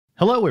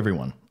Hello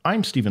everyone,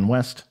 I'm Stephen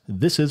West.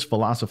 This is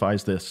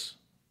Philosophize This.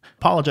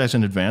 Apologize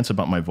in advance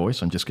about my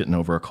voice, I'm just getting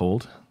over a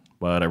cold,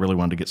 but I really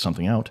wanted to get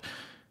something out.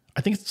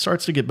 I think it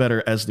starts to get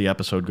better as the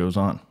episode goes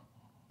on.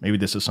 Maybe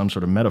this is some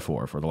sort of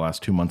metaphor for the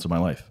last 2 months of my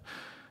life.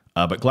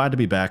 But glad to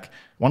be back. I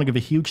want to give a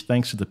huge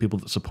thanks to the people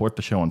that support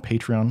the show on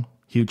Patreon.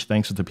 Huge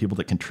thanks to the people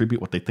that contribute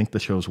what they think the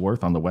show's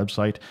worth on the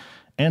website,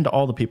 and to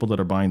all the people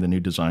that are buying the new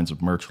designs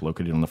of merch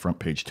located on the front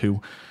page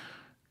too.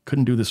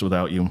 Couldn't do this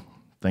without you.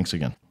 Thanks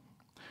again.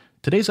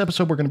 Today's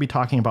episode, we're going to be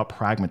talking about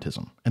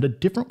pragmatism and a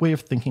different way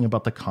of thinking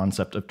about the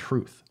concept of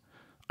truth.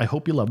 I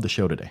hope you love the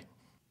show today.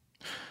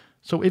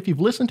 So if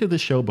you've listened to this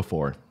show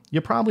before,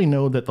 you probably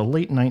know that the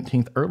late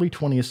 19th, early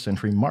 20th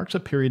century marks a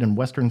period in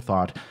Western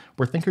thought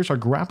where thinkers are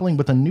grappling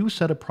with a new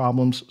set of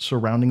problems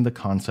surrounding the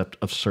concept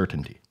of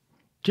certainty.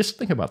 Just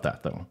think about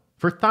that, though.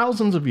 For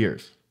thousands of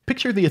years,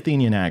 picture the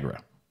Athenian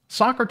Agora.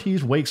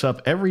 Socrates wakes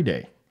up every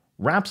day,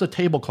 wraps a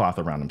tablecloth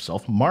around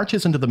himself,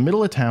 marches into the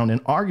middle of town, and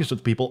argues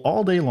with people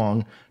all day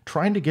long,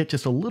 trying to get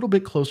just a little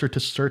bit closer to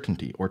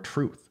certainty or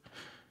truth.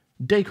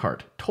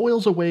 Descartes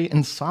toils away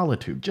in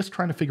solitude, just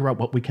trying to figure out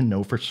what we can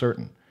know for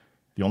certain.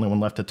 The only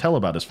one left to tell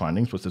about his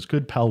findings was his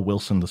good pal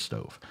Wilson the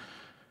Stove.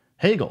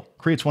 Hegel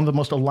creates one of the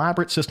most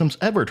elaborate systems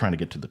ever trying to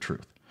get to the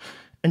truth.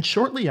 And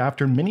shortly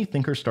after, many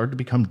thinkers started to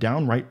become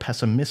downright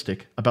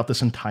pessimistic about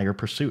this entire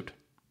pursuit.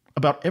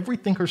 About every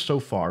thinker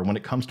so far when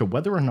it comes to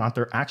whether or not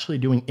they're actually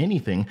doing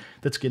anything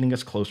that's getting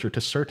us closer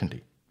to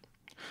certainty.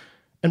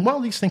 And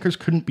while these thinkers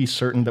couldn't be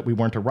certain that we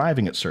weren't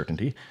arriving at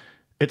certainty,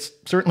 it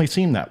certainly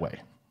seemed that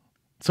way.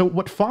 So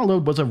what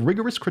followed was a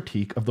rigorous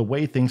critique of the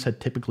way things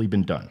had typically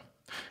been done.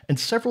 And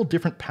several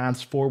different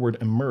paths forward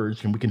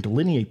emerged, and we can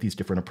delineate these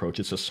different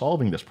approaches to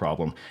solving this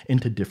problem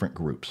into different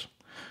groups.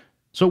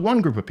 So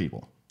one group of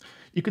people,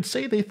 you could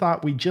say they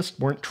thought we just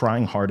weren't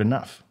trying hard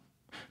enough.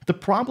 The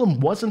problem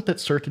wasn't that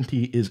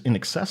certainty is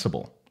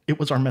inaccessible, it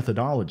was our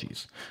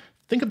methodologies.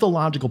 Think of the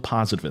logical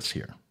positivists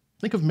here.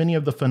 Think of many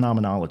of the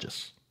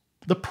phenomenologists.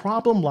 The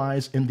problem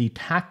lies in the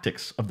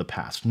tactics of the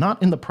past,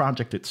 not in the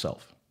project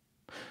itself.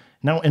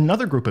 Now,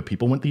 another group of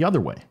people went the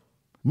other way.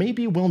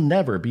 Maybe we'll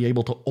never be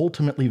able to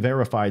ultimately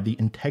verify the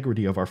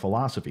integrity of our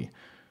philosophy,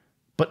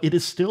 but it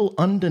is still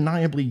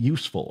undeniably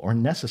useful or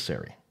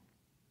necessary.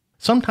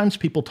 Sometimes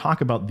people talk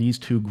about these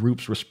two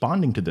groups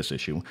responding to this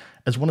issue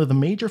as one of the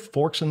major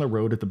forks in the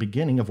road at the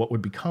beginning of what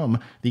would become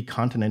the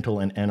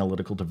continental and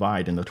analytical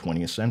divide in the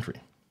 20th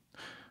century.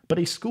 But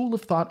a school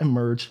of thought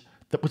emerged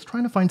that was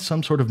trying to find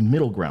some sort of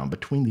middle ground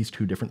between these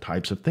two different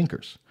types of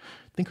thinkers.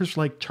 Thinkers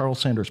like Charles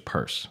Sanders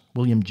Peirce,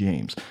 William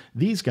James,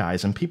 these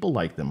guys and people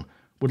like them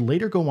would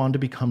later go on to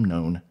become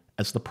known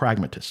as the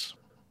pragmatists.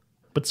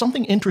 But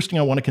something interesting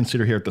I want to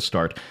consider here at the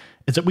start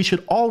is that we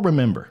should all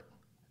remember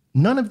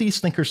none of these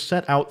thinkers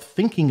set out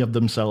thinking of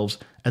themselves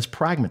as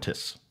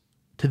pragmatists.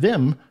 To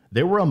them,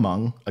 they were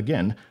among,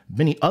 again,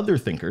 many other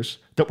thinkers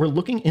that were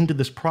looking into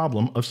this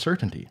problem of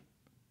certainty.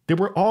 They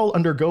were all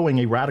undergoing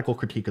a radical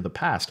critique of the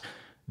past.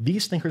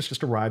 These thinkers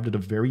just arrived at a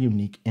very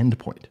unique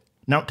endpoint.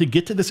 Now, to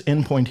get to this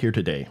endpoint here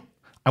today,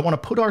 I want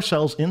to put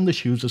ourselves in the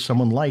shoes of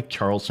someone like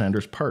Charles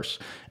Sanders Peirce.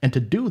 And to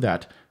do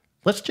that,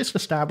 let's just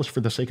establish for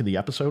the sake of the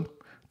episode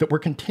that we're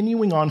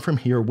continuing on from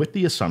here with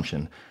the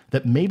assumption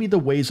that maybe the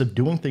ways of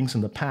doing things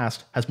in the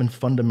past has been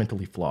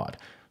fundamentally flawed.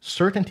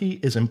 Certainty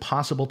is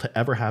impossible to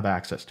ever have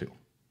access to.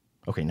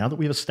 Okay, now that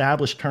we've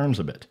established terms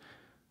a bit,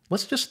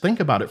 let's just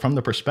think about it from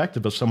the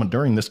perspective of someone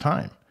during this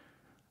time.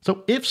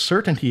 So if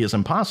certainty is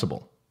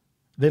impossible,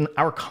 then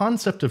our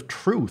concept of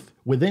truth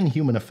within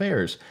human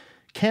affairs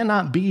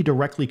cannot be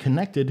directly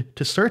connected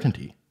to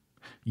certainty.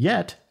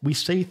 Yet, we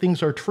say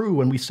things are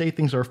true and we say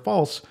things are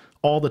false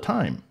all the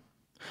time.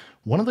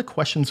 One of the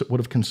questions that would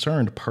have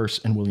concerned Peirce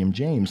and William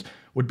James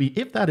would be,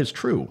 if that is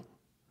true,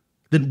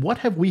 then what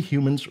have we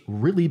humans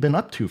really been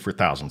up to for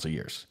thousands of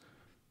years?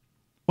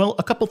 Well,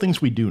 a couple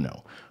things we do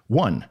know.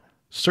 One,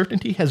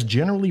 certainty has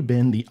generally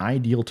been the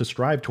ideal to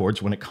strive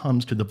towards when it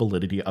comes to the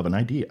validity of an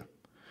idea.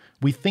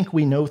 We think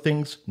we know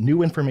things,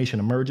 new information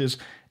emerges,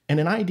 and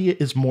an idea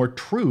is more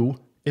true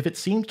if it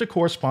seems to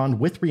correspond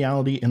with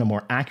reality in a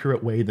more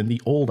accurate way than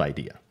the old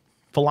idea.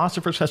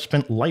 Philosophers have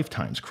spent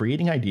lifetimes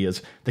creating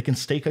ideas that can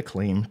stake a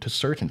claim to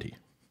certainty.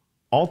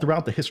 All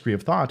throughout the history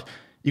of thought,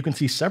 you can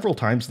see several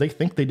times they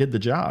think they did the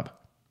job.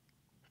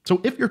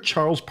 So if you're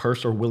Charles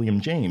Peirce or William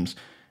James,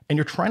 and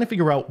you're trying to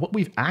figure out what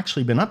we've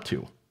actually been up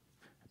to,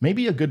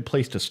 maybe a good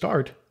place to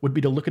start would be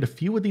to look at a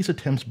few of these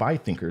attempts by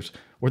thinkers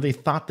where they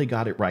thought they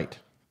got it right.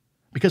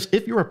 Because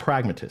if you're a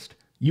pragmatist,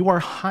 you are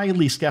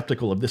highly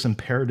skeptical of this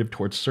imperative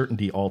towards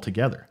certainty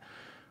altogether.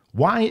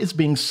 Why is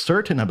being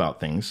certain about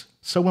things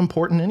so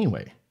important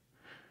anyway?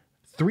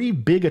 3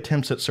 big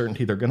attempts at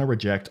certainty they're going to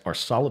reject are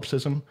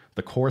solipsism,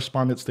 the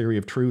correspondence theory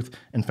of truth,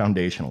 and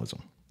foundationalism.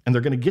 And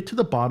they're going to get to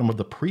the bottom of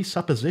the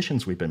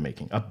presuppositions we've been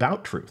making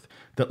about truth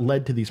that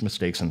led to these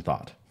mistakes in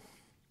thought.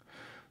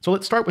 So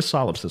let's start with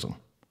solipsism.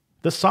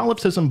 The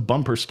solipsism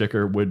bumper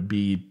sticker would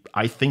be,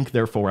 I think,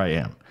 therefore I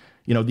am.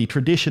 You know, the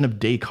tradition of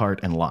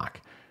Descartes and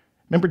Locke.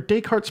 Remember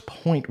Descartes'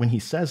 point when he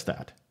says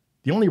that.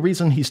 The only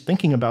reason he's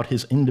thinking about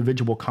his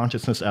individual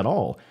consciousness at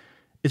all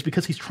is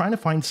because he's trying to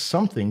find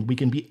something we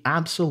can be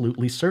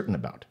absolutely certain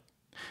about.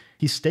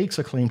 He stakes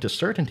a claim to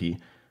certainty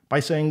by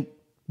saying,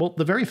 well,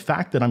 the very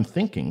fact that I'm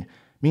thinking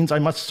means I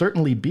must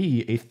certainly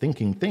be a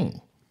thinking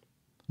thing.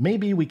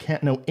 Maybe we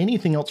can't know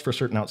anything else for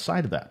certain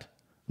outside of that.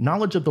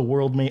 Knowledge of the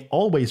world may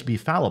always be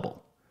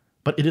fallible,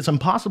 but it is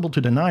impossible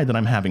to deny that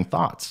I'm having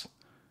thoughts.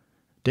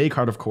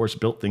 Descartes, of course,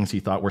 built things he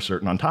thought were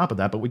certain on top of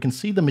that, but we can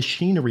see the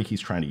machinery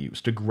he's trying to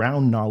use to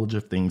ground knowledge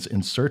of things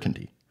in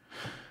certainty.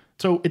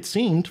 So it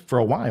seemed, for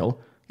a while,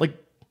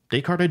 like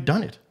Descartes had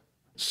done it.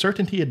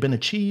 Certainty had been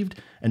achieved,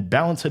 and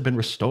balance had been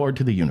restored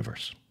to the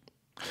universe.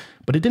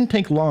 But it didn't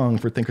take long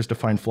for thinkers to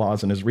find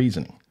flaws in his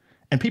reasoning,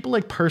 and people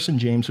like Peirce and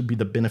James would be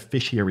the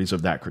beneficiaries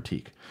of that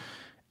critique.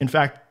 In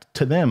fact,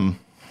 to them,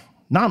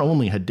 not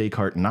only had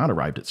Descartes not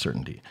arrived at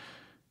certainty,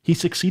 he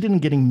succeeded in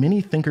getting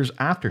many thinkers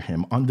after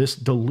him on this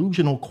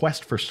delusional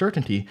quest for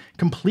certainty,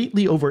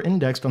 completely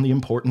over-indexed on the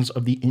importance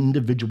of the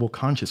individual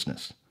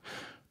consciousness.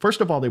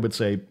 First of all, they would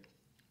say,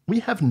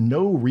 we have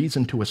no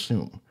reason to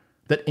assume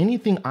that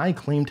anything I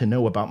claim to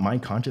know about my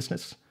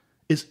consciousness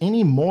is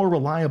any more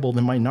reliable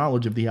than my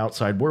knowledge of the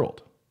outside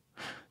world.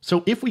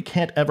 So if we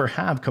can't ever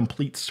have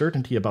complete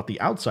certainty about the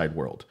outside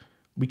world,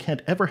 we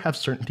can't ever have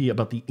certainty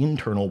about the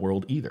internal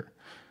world either.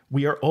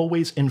 We are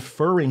always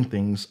inferring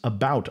things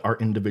about our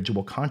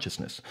individual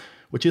consciousness,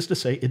 which is to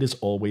say it is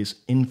always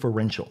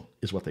inferential,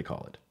 is what they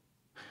call it.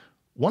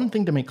 One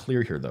thing to make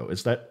clear here, though,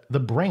 is that the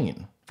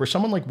brain, for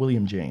someone like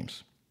William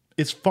James,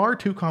 is far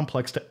too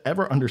complex to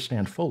ever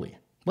understand fully,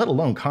 let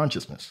alone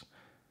consciousness.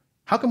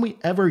 How can we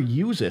ever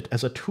use it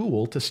as a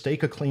tool to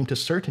stake a claim to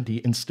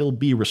certainty and still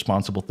be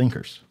responsible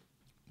thinkers?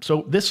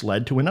 So this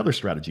led to another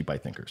strategy by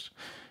thinkers.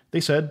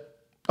 They said,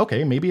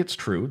 okay, maybe it's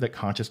true that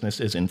consciousness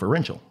is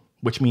inferential,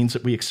 which means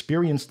that we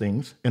experience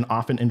things and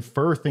often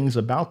infer things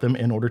about them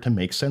in order to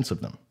make sense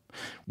of them.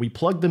 We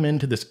plug them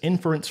into this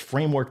inference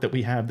framework that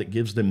we have that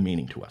gives them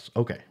meaning to us.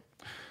 Okay.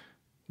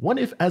 What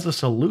if, as a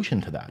solution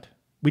to that,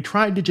 we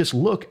tried to just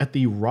look at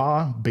the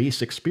raw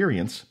base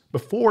experience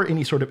before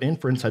any sort of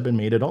inference had been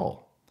made at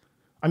all?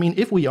 I mean,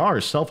 if we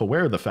are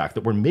self-aware of the fact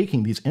that we're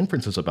making these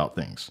inferences about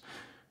things,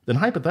 then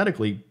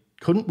hypothetically,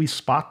 couldn't we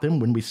spot them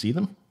when we see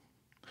them?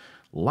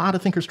 A lot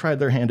of thinkers tried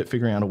their hand at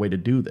figuring out a way to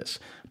do this.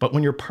 But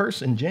when you're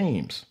Peirce and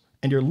James,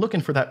 and you're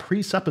looking for that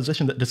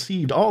presupposition that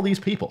deceived all these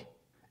people,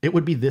 it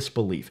would be this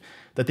belief,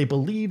 that they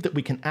believe that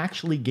we can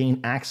actually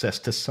gain access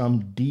to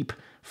some deep,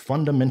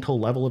 fundamental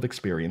level of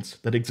experience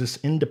that exists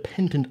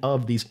independent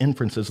of these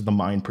inferences of the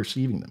mind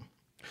perceiving them.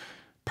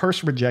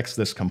 Peirce rejects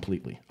this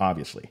completely,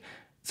 obviously.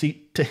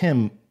 See, to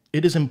him,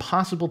 it is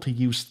impossible to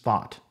use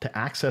thought to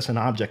access an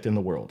object in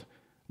the world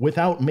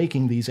without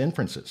making these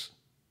inferences.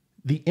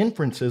 The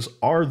inferences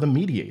are the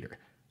mediator.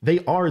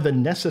 They are the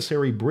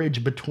necessary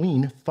bridge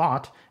between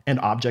thought and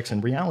objects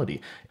in reality.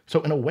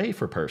 So in a way,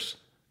 for Peirce,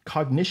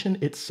 cognition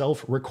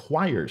itself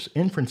requires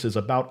inferences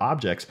about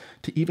objects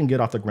to even get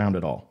off the ground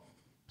at all.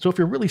 So if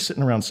you're really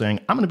sitting around saying,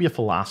 I'm going to be a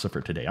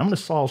philosopher today, I'm going to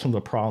solve some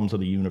of the problems of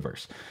the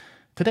universe.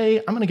 Today,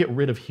 I'm going to get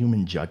rid of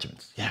human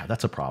judgments. Yeah,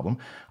 that's a problem.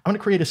 I'm going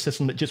to create a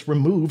system that just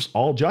removes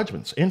all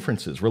judgments,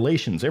 inferences,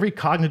 relations, every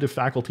cognitive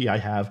faculty I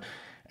have,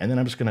 and then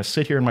I'm just going to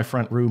sit here in my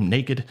front room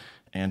naked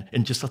and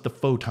just let the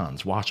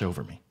photons wash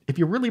over me. If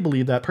you really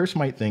believe that, Peirce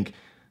might think,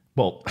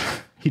 well,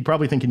 he'd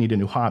probably think you need a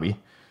new hobby,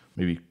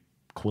 maybe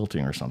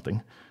quilting or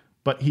something.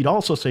 But he'd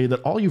also say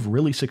that all you've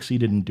really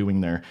succeeded in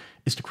doing there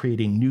is to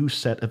create a new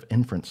set of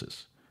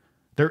inferences.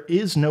 There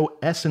is no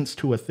essence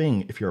to a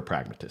thing if you're a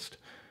pragmatist.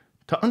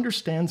 To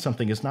understand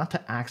something is not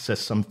to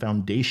access some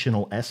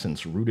foundational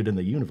essence rooted in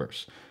the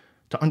universe.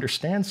 To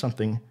understand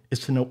something is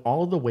to know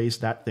all of the ways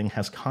that thing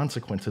has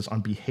consequences on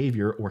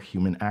behavior or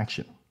human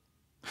action.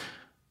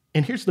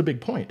 And here's the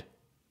big point.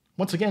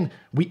 Once again,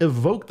 we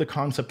evoke the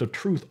concept of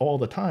truth all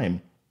the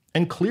time,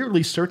 and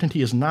clearly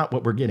certainty is not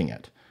what we're getting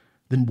at.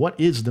 Then what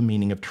is the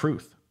meaning of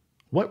truth?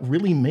 What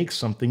really makes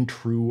something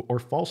true or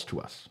false to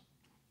us?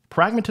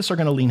 Pragmatists are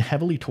going to lean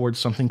heavily towards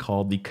something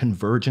called the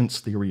convergence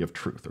theory of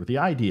truth, or the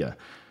idea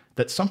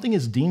that something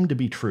is deemed to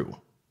be true.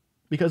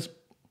 Because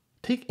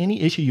take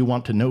any issue you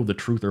want to know the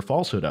truth or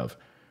falsehood of.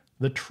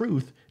 The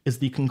truth is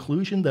the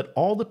conclusion that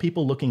all the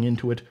people looking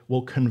into it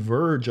will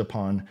converge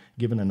upon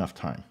given enough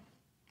time.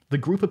 The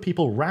group of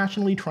people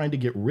rationally trying to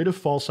get rid of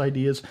false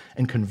ideas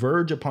and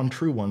converge upon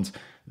true ones,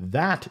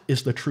 that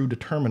is the true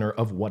determiner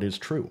of what is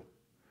true.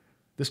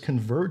 This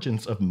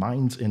convergence of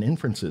minds and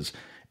inferences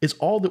is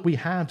all that we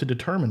have to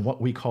determine what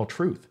we call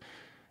truth.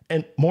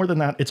 And more than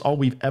that, it's all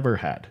we've ever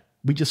had.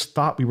 We just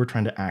thought we were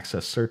trying to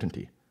access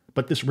certainty.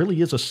 But this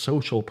really is a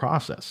social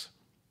process.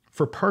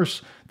 For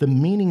Peirce, the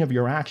meaning of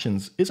your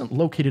actions isn't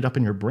located up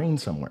in your brain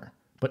somewhere,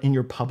 but in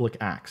your public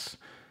acts.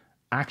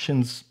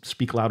 Actions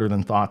speak louder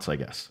than thoughts, I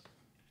guess.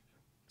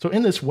 So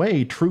in this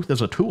way, truth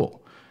is a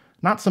tool,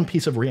 not some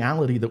piece of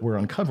reality that we're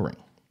uncovering.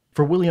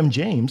 For William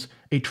James,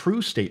 a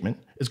true statement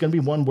is going to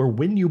be one where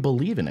when you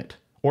believe in it,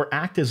 or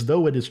act as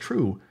though it is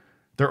true,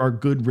 there are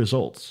good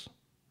results.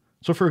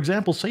 So for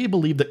example, say you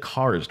believe that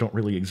cars don't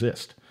really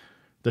exist.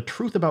 The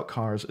truth about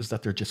cars is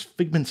that they're just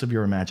figments of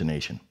your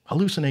imagination,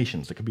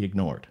 hallucinations that can be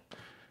ignored.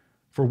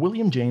 For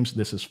William James,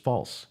 this is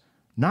false.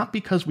 Not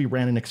because we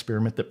ran an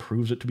experiment that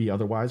proves it to be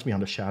otherwise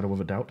beyond a shadow of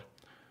a doubt.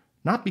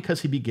 Not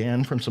because he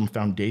began from some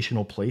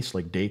foundational place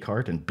like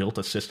Descartes and built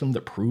a system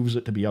that proves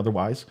it to be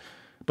otherwise,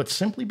 but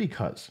simply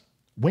because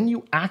when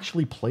you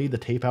actually play the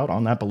tape out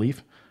on that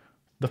belief,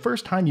 the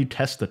first time you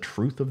test the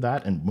truth of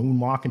that and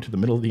moonwalk into the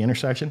middle of the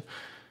intersection,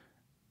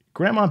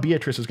 Grandma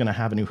Beatrice is going to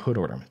have a new hood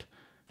ornament.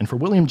 And for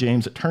William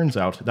James, it turns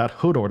out that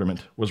hood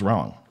ornament was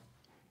wrong.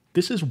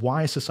 This is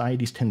why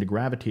societies tend to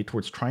gravitate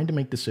towards trying to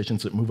make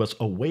decisions that move us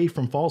away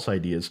from false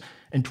ideas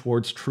and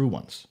towards true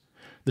ones.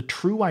 The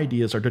true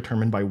ideas are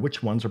determined by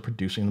which ones are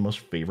producing the most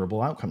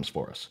favorable outcomes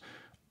for us.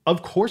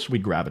 Of course we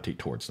gravitate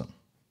towards them.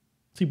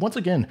 See, once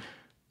again,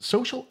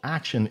 social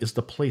action is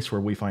the place where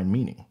we find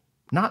meaning,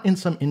 not in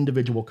some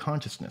individual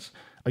consciousness.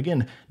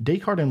 Again,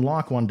 Descartes and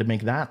Locke wanted to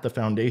make that the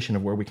foundation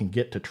of where we can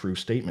get to true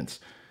statements.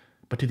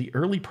 But to the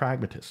early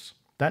pragmatists,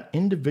 that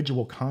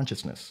individual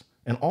consciousness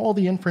and all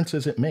the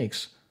inferences it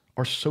makes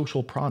are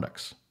social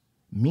products.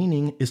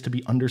 Meaning is to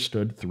be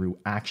understood through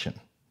action.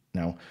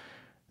 Now,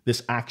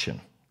 this action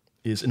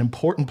is an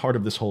important part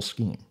of this whole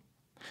scheme.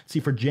 See,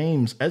 for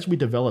James, as we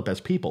develop as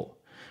people,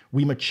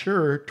 we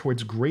mature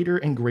towards greater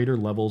and greater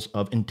levels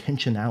of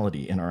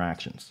intentionality in our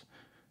actions.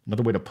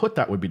 Another way to put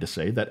that would be to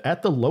say that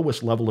at the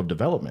lowest level of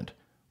development,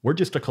 we're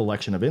just a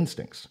collection of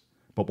instincts.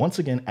 But once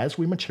again, as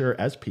we mature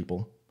as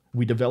people,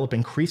 we develop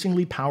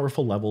increasingly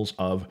powerful levels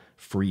of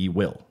free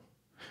will.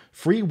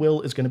 Free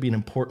will is going to be an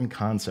important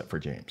concept for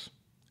James.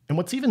 And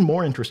what's even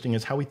more interesting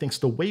is how he thinks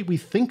the way we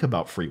think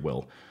about free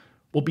will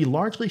be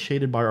largely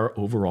shaded by our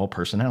overall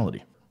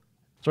personality.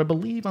 So I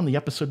believe on the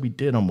episode we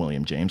did on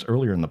William James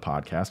earlier in the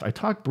podcast, I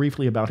talked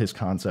briefly about his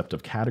concept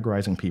of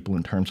categorizing people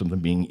in terms of them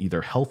being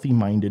either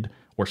healthy-minded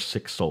or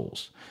sick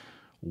souls.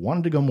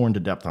 Wanted to go more into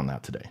depth on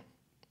that today.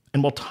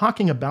 And while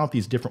talking about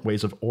these different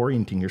ways of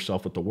orienting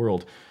yourself with the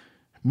world,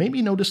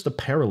 maybe notice the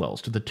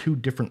parallels to the two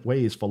different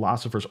ways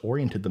philosophers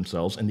oriented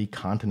themselves in the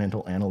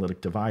continental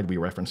analytic divide we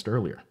referenced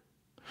earlier.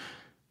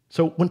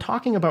 So when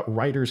talking about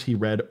writers he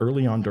read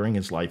early on during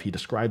his life, he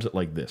describes it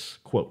like this,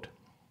 quote,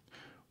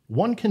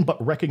 "One can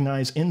but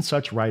recognize in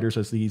such writers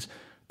as these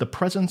the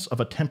presence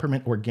of a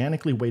temperament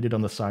organically weighted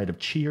on the side of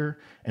cheer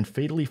and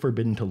fatally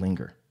forbidden to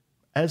linger,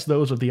 as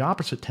those of the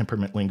opposite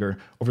temperament linger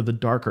over the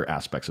darker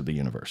aspects of the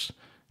universe."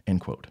 End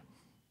quote.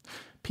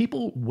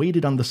 People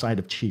weighted on the side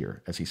of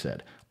cheer, as he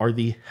said, are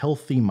the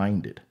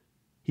healthy-minded.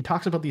 He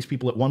talks about these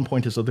people at one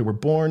point as though they were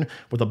born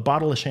with a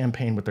bottle of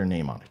champagne with their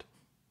name on it.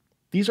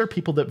 These are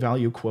people that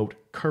value, quote,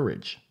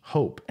 courage,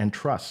 hope, and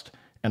trust,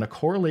 and a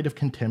correlative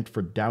contempt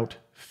for doubt,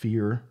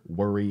 fear,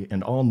 worry,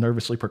 and all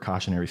nervously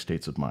precautionary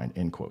states of mind,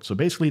 end quote. So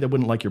basically, they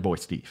wouldn't like your boy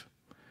Steve.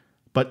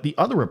 But the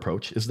other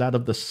approach is that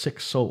of the sick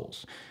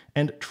souls.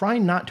 And try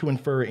not to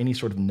infer any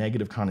sort of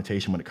negative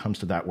connotation when it comes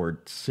to that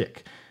word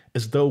sick,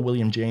 as though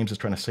William James is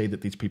trying to say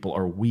that these people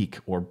are weak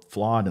or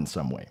flawed in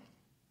some way.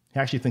 He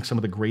actually thinks some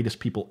of the greatest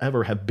people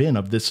ever have been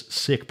of this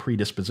sick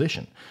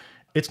predisposition.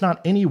 It's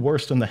not any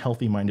worse than the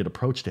healthy-minded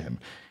approach to him.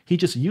 He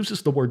just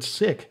uses the word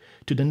sick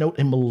to denote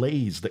a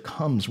malaise that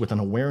comes with an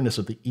awareness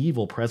of the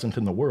evil present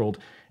in the world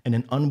and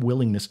an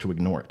unwillingness to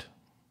ignore it.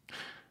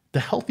 The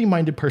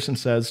healthy-minded person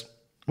says,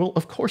 well,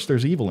 of course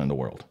there's evil in the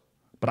world,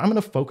 but I'm going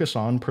to focus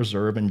on,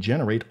 preserve, and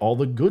generate all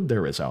the good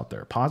there is out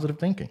there, positive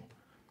thinking.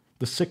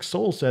 The sick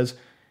soul says,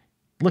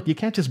 look, you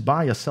can't just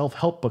buy a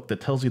self-help book that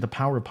tells you the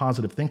power of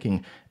positive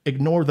thinking,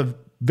 ignore the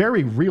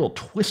very real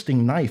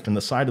twisting knife in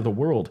the side of the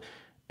world,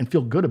 and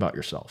feel good about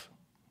yourself.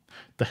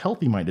 The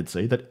healthy-minded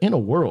say that in a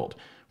world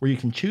where you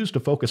can choose to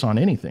focus on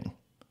anything,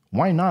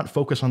 why not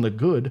focus on the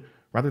good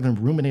rather than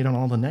ruminate on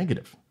all the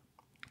negative?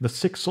 The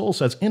sick soul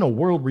says in a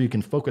world where you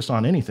can focus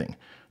on anything,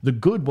 the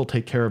good will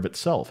take care of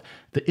itself.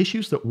 The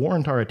issues that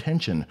warrant our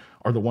attention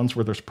are the ones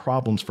where there's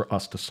problems for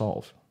us to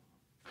solve.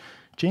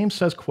 James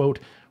says, quote,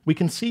 "We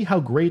can see how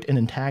great an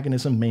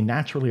antagonism may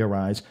naturally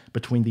arise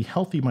between the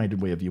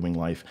healthy-minded way of viewing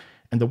life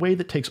and the way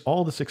that takes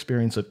all this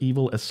experience of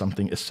evil as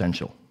something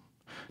essential.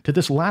 To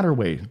this latter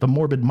way, the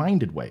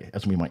morbid-minded way,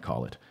 as we might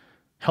call it,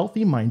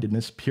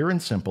 healthy-mindedness, pure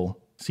and simple,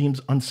 seems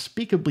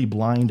unspeakably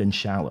blind and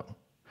shallow.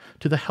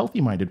 To the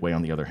healthy-minded way,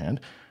 on the other hand,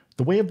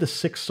 the way of the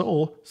sick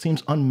soul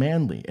seems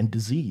unmanly and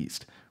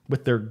diseased,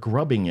 with their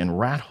grubbing in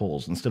rat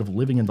holes instead of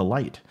living in the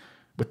light,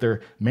 with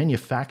their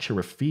manufacture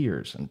of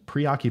fears and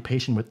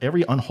preoccupation with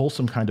every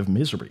unwholesome kind of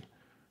misery.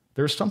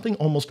 There is something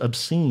almost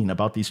obscene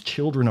about these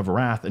children of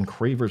wrath and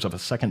cravers of a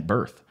second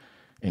birth."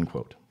 End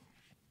quote.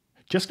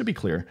 Just to be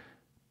clear,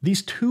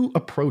 these two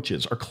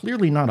approaches are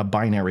clearly not a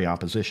binary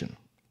opposition.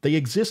 They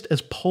exist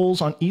as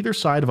poles on either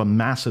side of a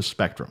massive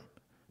spectrum.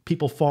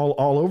 People fall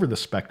all over the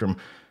spectrum,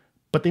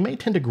 but they may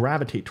tend to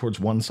gravitate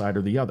towards one side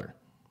or the other.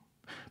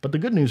 But the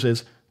good news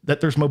is that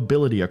there's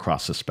mobility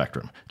across the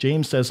spectrum.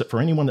 James says that for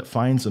anyone that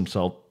finds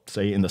themselves,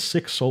 say, in the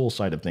sick soul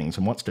side of things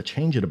and wants to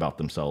change it about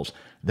themselves,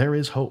 there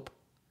is hope.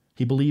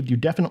 He believed you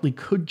definitely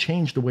could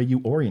change the way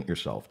you orient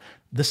yourself.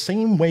 The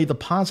same way the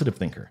positive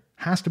thinker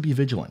has to be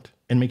vigilant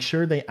and make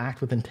sure they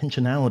act with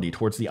intentionality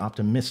towards the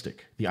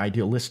optimistic, the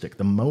idealistic,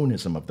 the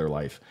monism of their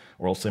life,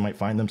 or else they might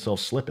find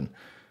themselves slipping.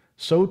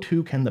 so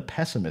too can the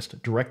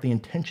pessimist direct the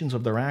intentions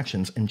of their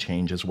actions and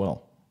change as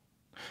well.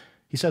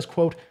 He says,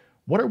 quote,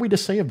 "What are we to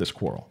say of this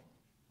quarrel?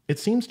 It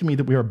seems to me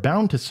that we are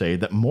bound to say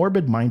that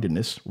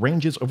morbid-mindedness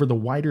ranges over the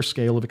wider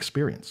scale of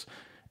experience,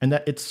 and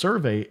that its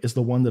survey is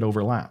the one that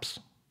overlaps.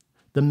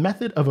 The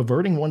method of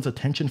averting one's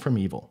attention from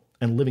evil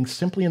and living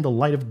simply in the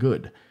light of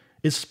good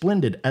is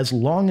splendid as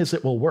long as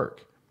it will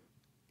work.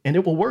 And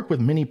it will work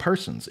with many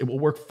persons. It will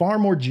work far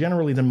more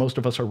generally than most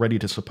of us are ready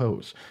to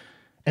suppose.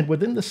 And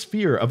within the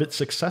sphere of its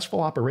successful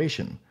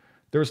operation,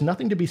 there is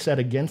nothing to be said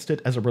against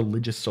it as a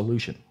religious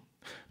solution.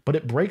 But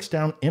it breaks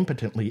down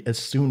impotently as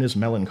soon as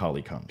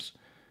melancholy comes.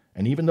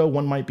 And even though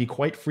one might be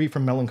quite free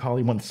from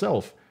melancholy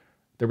oneself,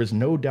 there is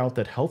no doubt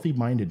that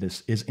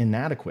healthy-mindedness is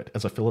inadequate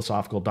as a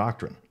philosophical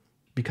doctrine,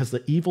 because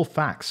the evil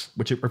facts,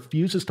 which it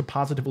refuses to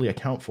positively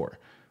account for,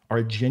 are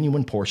a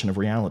genuine portion of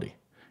reality,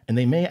 and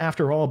they may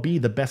after all be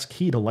the best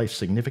key to life's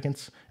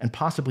significance, and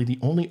possibly the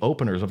only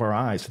openers of our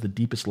eyes to the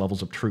deepest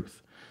levels of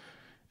truth."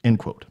 End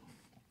quote.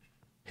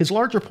 His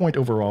larger point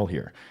overall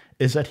here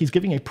is that he's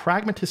giving a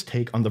pragmatist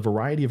take on the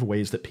variety of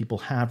ways that people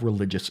have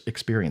religious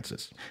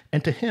experiences.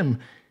 And to him,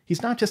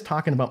 he's not just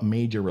talking about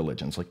major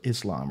religions like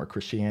Islam or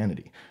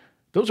Christianity.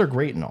 Those are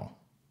great and all.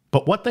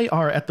 But what they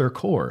are at their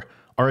core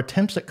are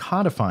attempts at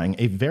codifying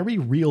a very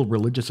real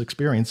religious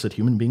experience that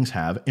human beings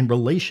have in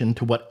relation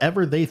to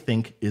whatever they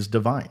think is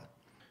divine.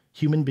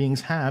 Human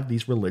beings have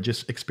these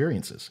religious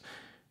experiences.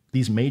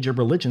 These major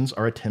religions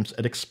are attempts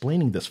at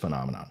explaining this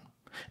phenomenon.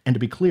 And to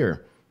be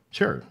clear,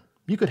 sure,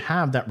 you could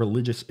have that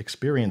religious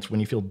experience when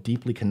you feel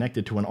deeply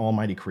connected to an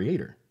almighty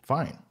creator.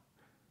 Fine.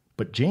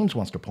 But James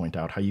wants to point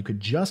out how you could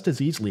just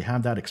as easily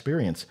have that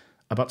experience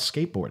about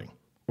skateboarding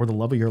or the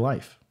love of your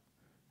life.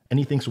 And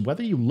he thinks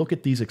whether you look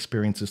at these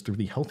experiences through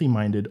the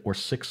healthy-minded or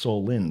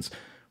sick-soul lens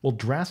will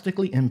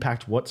drastically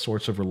impact what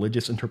sorts of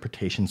religious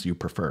interpretations you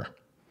prefer.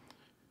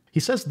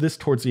 He says this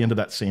towards the end of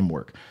that same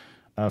work.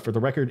 For the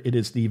record, it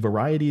is the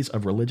Varieties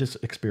of Religious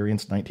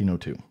Experience,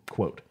 1902.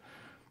 Quote,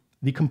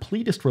 "The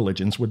completest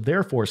religions would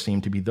therefore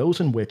seem to be those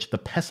in which the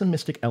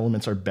pessimistic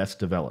elements are best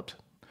developed.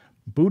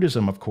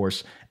 Buddhism, of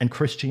course, and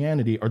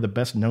Christianity are the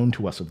best known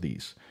to us of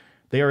these.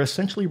 They are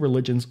essentially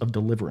religions of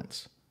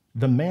deliverance.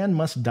 The man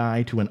must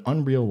die to an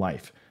unreal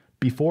life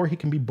before he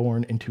can be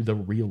born into the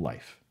real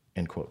life."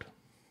 End quote.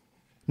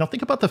 Now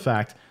think about the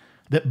fact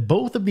that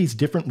both of these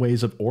different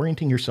ways of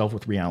orienting yourself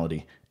with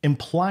reality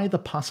imply the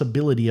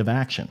possibility of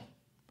action.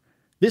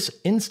 This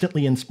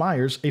instantly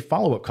inspires a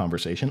follow-up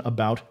conversation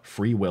about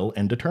free will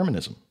and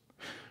determinism.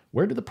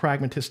 Where do the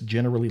pragmatists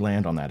generally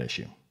land on that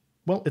issue?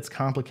 Well, it's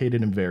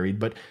complicated and varied,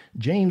 but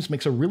James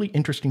makes a really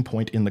interesting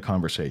point in the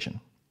conversation.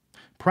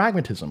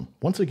 Pragmatism,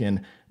 once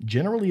again,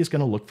 generally is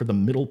going to look for the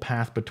middle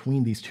path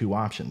between these two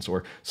options,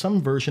 or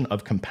some version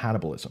of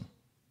compatibilism.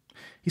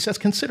 He says,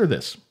 consider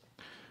this.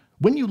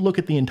 When you look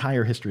at the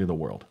entire history of the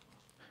world,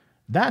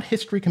 that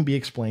history can be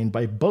explained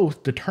by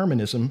both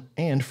determinism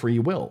and free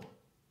will.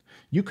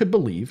 You could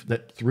believe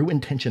that through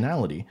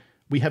intentionality,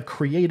 we have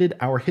created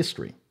our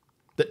history,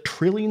 that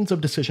trillions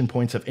of decision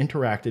points have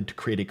interacted to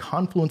create a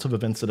confluence of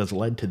events that has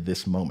led to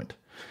this moment.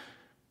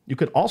 You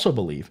could also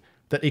believe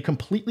that a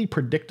completely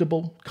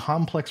predictable,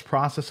 complex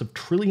process of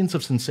trillions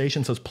of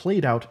sensations has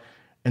played out,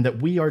 and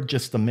that we are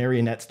just the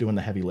marionettes doing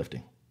the heavy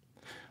lifting.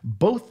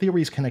 Both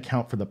theories can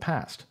account for the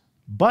past,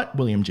 but,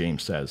 William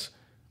James says,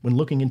 when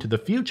looking into the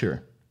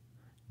future,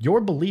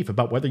 your belief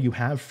about whether you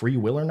have free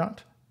will or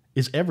not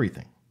is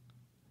everything.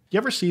 You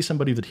ever see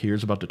somebody that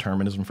hears about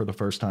determinism for the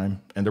first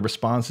time, and their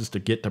response is to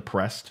get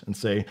depressed and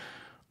say,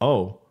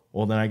 "Oh,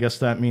 well then I guess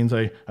that means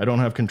I don't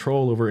have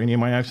control over any of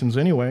my actions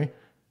anyway.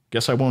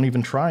 Guess I won't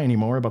even try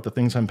anymore about the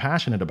things I'm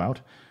passionate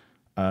about."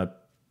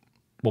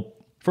 Well,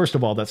 first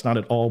of all, that's not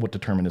at all what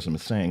determinism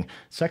is saying.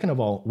 Second of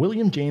all,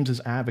 William James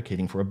is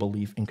advocating for a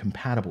belief in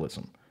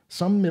compatibilism,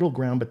 some middle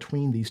ground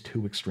between these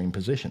two extreme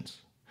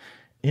positions.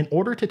 In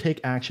order to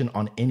take action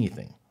on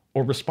anything,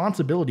 or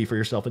responsibility for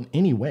yourself in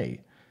any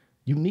way,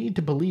 you need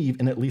to believe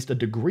in at least a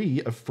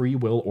degree of free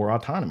will or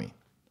autonomy.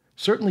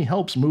 Certainly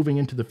helps moving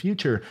into the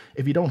future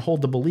if you don't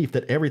hold the belief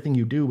that everything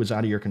you do is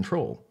out of your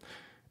control.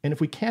 And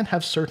if we can't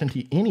have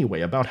certainty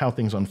anyway about how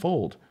things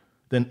unfold,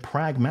 then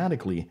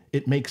pragmatically,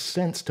 it makes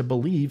sense to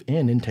believe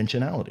in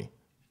intentionality.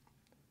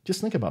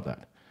 Just think about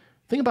that.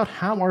 Think about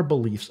how our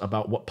beliefs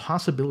about what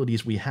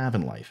possibilities we have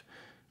in life,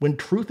 when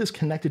truth is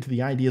connected to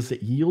the ideas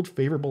that yield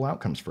favorable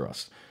outcomes for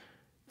us.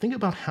 Think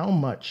about how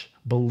much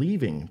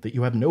believing that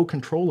you have no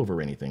control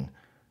over anything,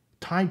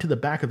 tied to the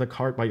back of the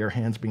cart by your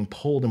hands being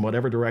pulled in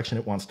whatever direction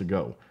it wants to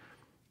go.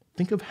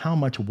 Think of how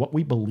much what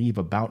we believe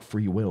about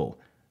free will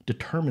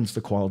determines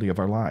the quality of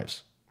our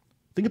lives.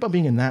 Think about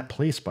being in that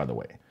place, by the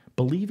way.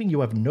 Believing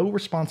you have no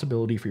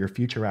responsibility for your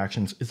future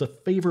actions is a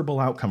favorable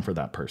outcome for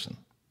that person.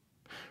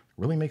 It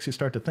really makes you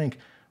start to think,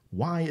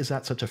 why is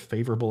that such a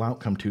favorable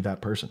outcome to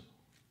that person?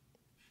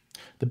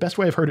 The best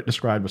way I've heard it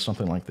described was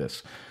something like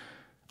this.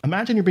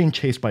 Imagine you're being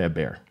chased by a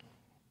bear.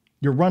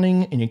 You're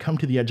running and you come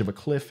to the edge of a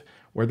cliff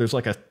where there's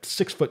like a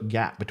 6-foot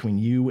gap between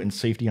you and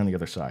safety on the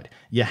other side.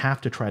 You have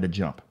to try to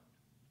jump.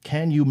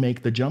 Can you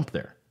make the jump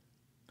there?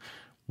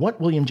 What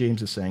William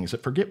James is saying is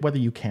that forget whether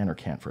you can or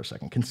can't for a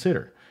second.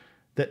 Consider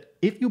that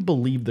if you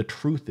believe the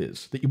truth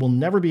is that you will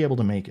never be able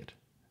to make it,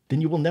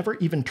 then you will never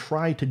even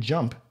try to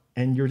jump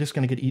and you're just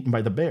going to get eaten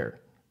by the bear.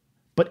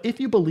 But if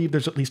you believe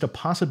there's at least a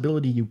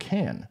possibility you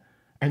can,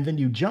 and then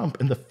you jump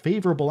and the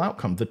favorable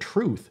outcome, the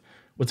truth,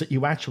 was that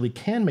you actually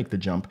can make the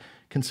jump,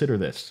 consider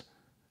this.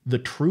 The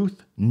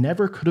truth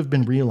never could have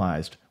been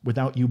realized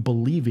without you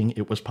believing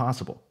it was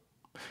possible.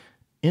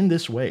 In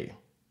this way,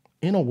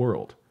 in a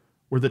world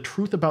where the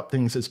truth about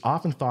things is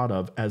often thought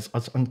of as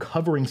us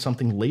uncovering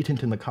something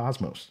latent in the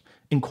cosmos,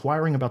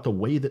 inquiring about the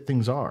way that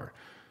things are,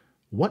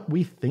 what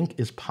we think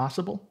is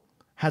possible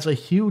has a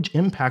huge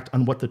impact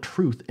on what the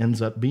truth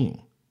ends up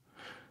being.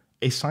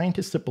 A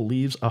scientist that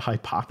believes a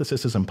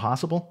hypothesis is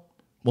impossible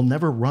will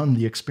never run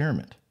the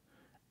experiment.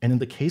 And in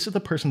the case of the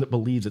person that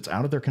believes it's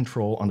out of their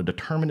control on a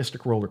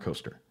deterministic roller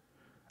coaster,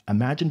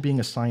 imagine being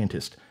a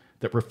scientist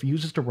that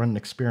refuses to run an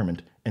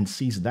experiment and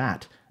sees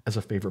that as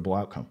a favorable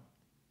outcome.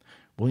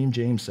 William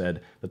James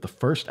said that the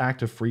first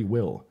act of free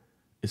will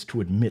is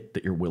to admit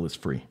that your will is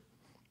free.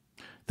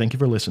 Thank you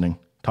for listening.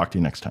 Talk to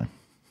you next time.